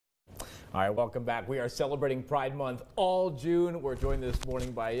All right, welcome back. We are celebrating Pride Month all June. We're joined this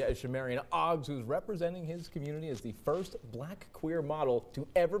morning by Shamarian Oggs, who's representing his community as the first black queer model to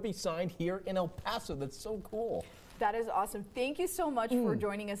ever be signed here in El Paso. That's so cool. That is awesome. Thank you so much for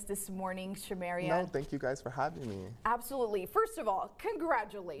joining us this morning, Shamarian. No, thank you guys for having me. Absolutely. First of all,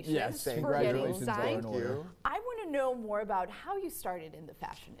 congratulations Yes, for getting signed. Thank you. I want to know more about how you started in the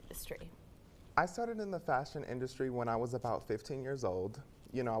fashion industry. I started in the fashion industry when I was about 15 years old.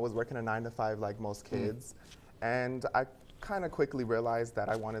 You know, I was working a 9-to-5 like most kids, and I kind of quickly realized that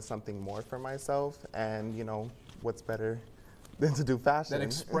I wanted something more for myself, and you know, what's better than to do fashion? Than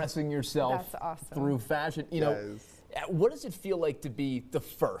expressing yourself That's awesome. through fashion. You know, what does it feel like to be the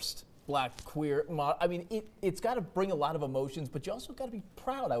first black queer model? I mean, it's got to bring a lot of emotions, but you also got to be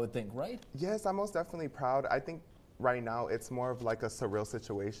proud, I would think, right? Yes, I'm most definitely proud. I think right now it's more of like a surreal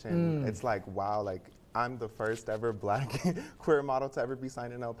situation. It's like, wow, like I'm the first ever black queer model to ever be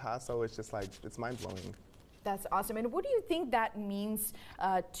signed in El Paso. It's just like, it's mind-blowing. That's awesome. And what do you think that means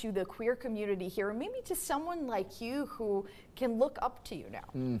to the queer community here, or maybe to someone like you who can look up to you now?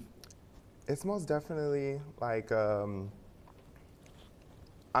 It's most definitely like, I'm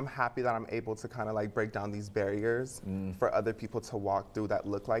happy that I'm able to kind of like break down these barriers for other people to walk through that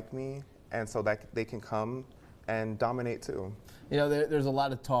look like me, and so that they can come and dominate too. You know, there's a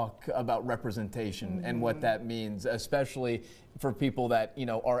lot of talk about representation and what that means, especially for people that, you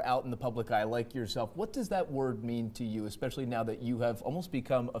know, are out in the public eye like yourself. What does that word mean to you, especially now that you have almost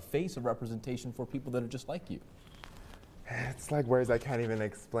become a face of representation for people that are just like you? It's like words I can't even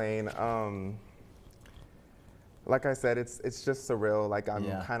explain. Like I said, it's just surreal. Like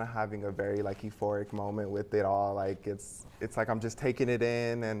I'm kind of having a very like euphoric moment with it all. Like it's like I'm just taking it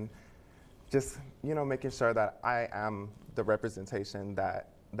in and just, you know, making sure that I am the representation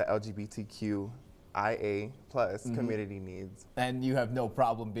that the LGBTQIA plus community needs. And you have no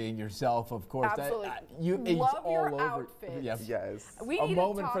problem being yourself, of course. Absolutely. Love your outfit. Yes. We a need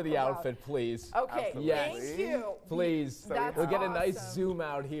moment to for the talk outfit, please. Okay, Absolutely. thank you. Please. That's we'll get a nice awesome. zoom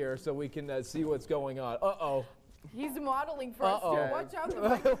out here so we can see what's going on. Uh-oh. He's modeling for us. Uh-oh. Watch out the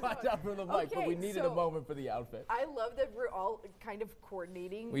mic. Watch out for the mic, but we needed a so moment for the outfit. I love that we're all kind of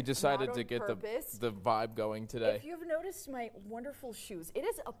coordinating. We decided not to on get purpose. the vibe going today. If you've noticed my wonderful shoes, it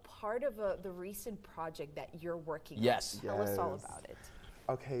is a part of the recent project that you're working on. Yes. Tell us all about it.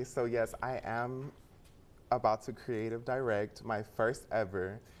 Okay, so yes, I am about to creative direct my first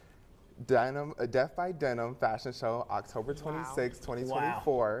ever Death by Denim fashion show, October 26,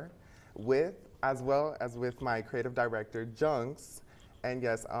 2024, as well as with my creative director, Junks. And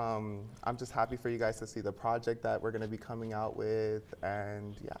yes, I'm just happy for you guys to see the project that we're going to be coming out with,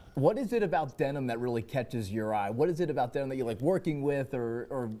 and yeah. What is it about denim that really catches your eye? What is it about denim that you like working with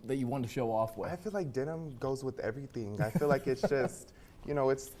or that you want to show off with? I feel like denim goes with everything. I feel like it's just, you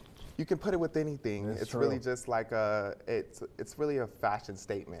know, you can put it with anything. It's really just like it's really a fashion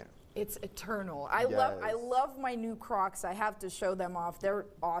statement. It's eternal. I love my new Crocs. I have to show them off. They're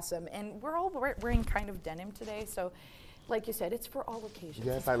awesome. And we're all wearing kind of denim today, so like you said, it's for all occasions.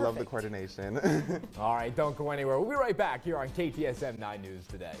 Yes, I love the coordination. All right, don't go anywhere. We'll be right back here on KTSM 9 News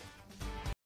Today.